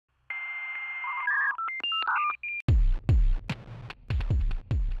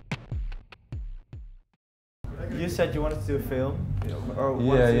you said you wanted to do a film, or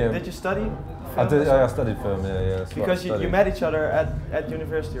did you study film? I did. I studied film. Yeah. Because you met each other at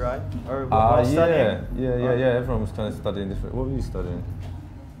university, right? Or while studying? Yeah. Everyone was kind of studying different. What were you studying?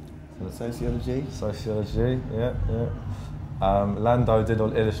 Sociology. Sociology. Yeah. Lando did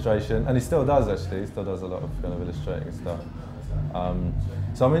all illustration, and he still does actually. He still does a lot of kind of illustrating stuff.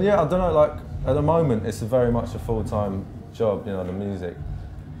 So I mean, I don't know. Like at the moment, it's very much a full-time job, the music.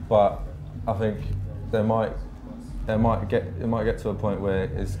 But I think it might get to a point where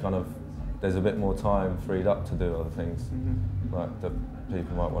it's kind of there's a bit more time freed up to do other things, like that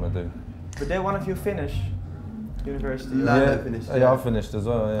people might want to do. But did one of you finish university? Lando finished. Yeah, I finished as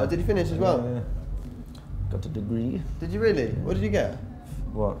well. Yeah. Oh, did you finish as well? Yeah. Got a degree. Did you really? What did you get?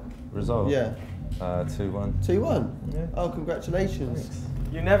 What result? Yeah. 2-1. 2-1. Yeah. Oh, congratulations. Thanks.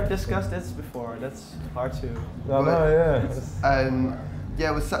 You never discussed this before. That's hard to.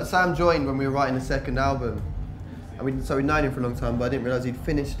 Well, Sam joined when we were writing the second album, and we'd known him for a long time, but I didn't realise he'd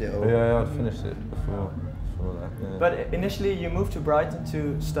finished it all. Yeah, I'd finished it before that. Yeah. But initially, you moved to Brighton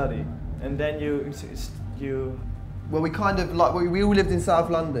to study, and then you. Well, we kind of we all lived in South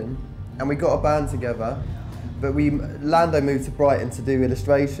London, and we got a band together. But Lando moved to Brighton to do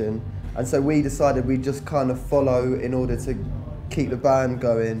illustration, and so we decided we'd just kind of follow in order to keep the band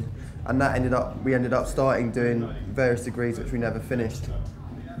going, and we ended up starting doing various degrees which we never finished,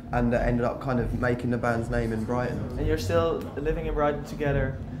 and ended up kind of making the band's name in Brighton. And you're still living in Brighton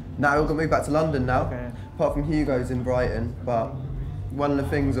together? No, we're going to move back to London now. Okay. Apart from Hugo's in Brighton, but one of the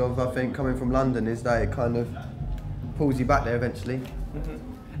things of I think coming from London is that it kind of pulls you back there eventually. Mm-hmm.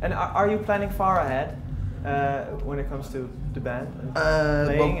 And are you planning far ahead when it comes to the band and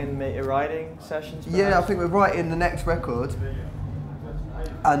playing and writing sessions? Perhaps? Yeah, I think we're writing the next record,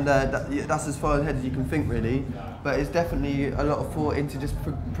 and that's as far ahead as you can think really. But it's definitely a lot of thought into just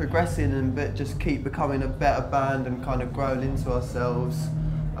progressing and just keep becoming a better band and kind of growing into ourselves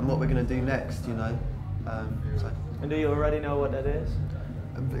and what we're going to do next, And do you already know what that is?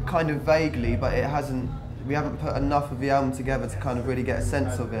 Kind of vaguely, but it hasn't. We haven't put enough of the album together to kind of really get a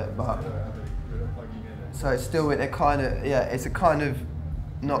sense of it. But so it's still it's a kind of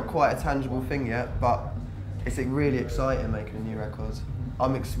not quite a tangible thing yet, but it's really exciting making a new record.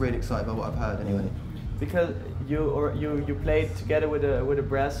 I'm really excited by what I've heard anyway. Because you played together with a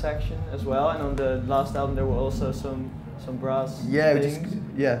brass section as well, and on the last album there were also some brass things.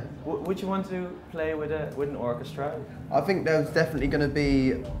 Would you want to play with an orchestra? I think there's definitely going to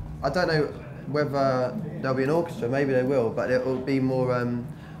be. I don't know whether there'll be an orchestra. Maybe they will, but it will be more.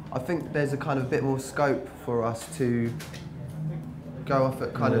 I think there's a kind of bit more scope for us to go off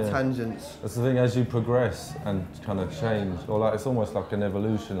at kind of tangents. That's the thing, as you progress and kind of change, or it's almost like an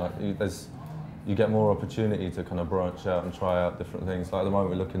evolution. Like you get more opportunity to kind of branch out and try out different things. Like at the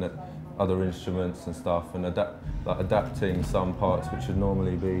moment, we're looking at other instruments and stuff, and adapting some parts which would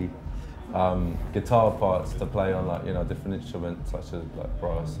normally be guitar parts to play on different instruments such as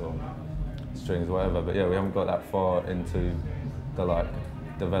brass or strings, or whatever. But yeah, we haven't got that far into the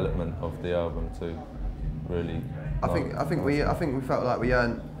development of the album to really. I think we felt like we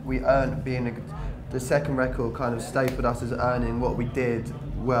earned being the second record kind of stapled us as earning what we did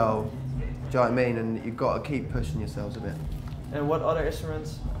well. Do you know what I mean? And you've got to keep pushing yourselves a bit. And what other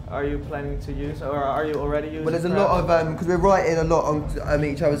instruments are you planning to use, or are you already using? Well, there's a lot of because we're writing a lot on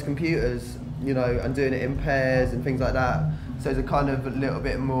each other's computers, and doing it in pairs and things like that. So there's a kind of a little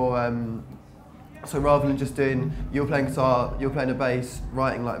bit more. So rather than just doing you're playing guitar, you're playing a bass,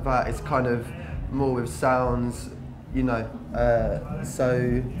 writing like that, it's kind of more with sounds,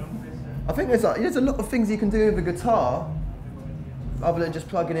 So I think there's a lot of things you can do with a guitar, other than just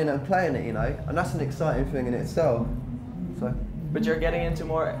plugging in and playing it, and that's an exciting thing in itself. So. But you're getting into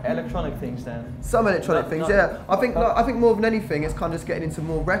more electronic things then? Some electronic things, yeah. I think more than anything, it's kind of just getting into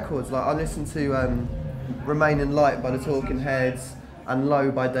more records. Like I listen to Remain in Light by the Talking Heads and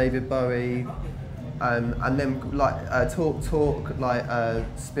Low by David Bowie, and then Talk like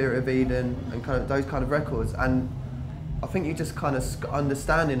Spirit of Eden and kind of those kind of records. And I think you just kind of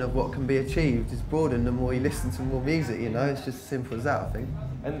understanding of what can be achieved is broadened the more you listen to more music. It's just as simple as that, I think.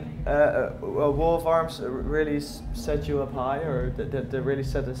 And Wall of Arms really set you up high, or they really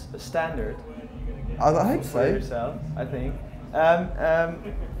set a standard? I hope so. For yourself, I think.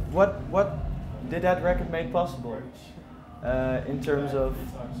 What did that record make possible in terms of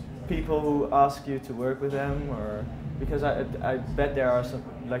people who ask you to work with them, or because I bet there are some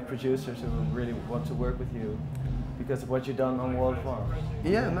producers who really want to work with you because of what you've done on Wall of Arms?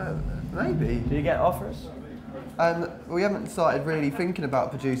 Yeah, maybe. Do you get offers? We haven't started really thinking about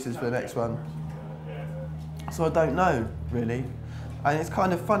producers for the next one, so I don't know really. And it's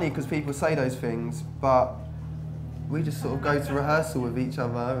kind of funny because people say those things, but we just sort of go to rehearsal with each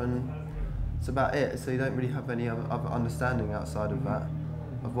other, and it's about it. So you don't really have any other understanding outside of that,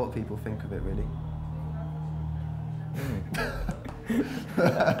 of what people think of it, really.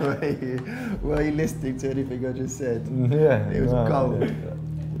 Were you listening to anything I just said? Yeah. It was gold. Yeah.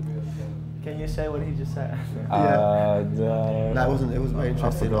 Can you say what he just said? No. That wasn't. It wasn't very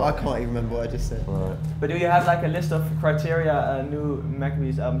interesting. forgot. I can't even remember what I just said. Right. But do you have like a list of criteria a new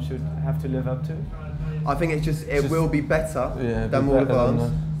Maccabees album should have to live up to? I think it will be better than be all better of than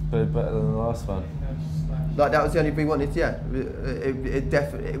ours. Be better than the last one. Like that was the only we wanted. Yeah, it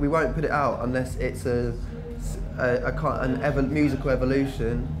definitely. We won't put it out unless it's an musical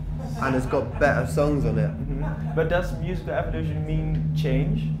evolution and has got better songs on it. Mm-hmm. But does musical evolution mean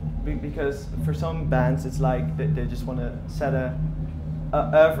change? Because for some bands it's like they just want to set a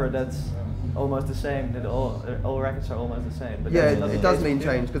oeuvre that's almost the same, that all records are almost the same. But Yeah, it does mean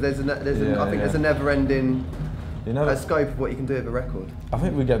change, because I think there's a never-ending scope of what you can do with a record. I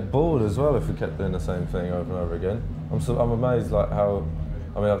think we get bored as well if we kept doing the same thing over and over again. I'm amazed like how,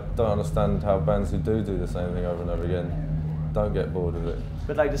 I mean, I don't understand how bands who do the same thing over and over again don't get bored of it.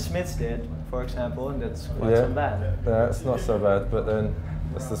 But like the Smiths did, for example, and that's quite some bad. Yeah, it's not so bad, but then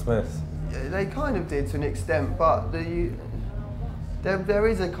it's the Smiths. Yeah, they kind of did to an extent, but there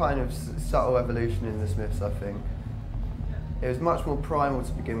is a kind of subtle evolution in the Smiths, I think. It was much more primal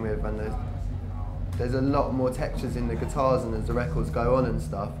to begin with, and there's a lot more textures in the guitars and as the records go on and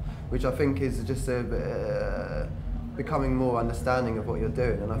stuff, which I think is just becoming more understanding of what you're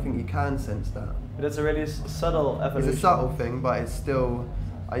doing, and I think you can sense that. But it's a really subtle evolution. It's a subtle thing, but it's still,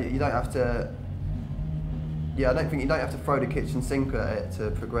 you don't have to, I don't think you don't have to throw the kitchen sink at it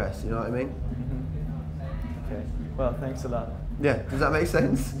to progress, you know what I mean? Mm-hmm. Okay, well, thanks a lot. Yeah, does that make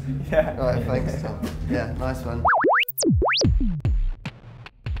sense? Yeah. Alright, thanks Tom. Yeah, nice one.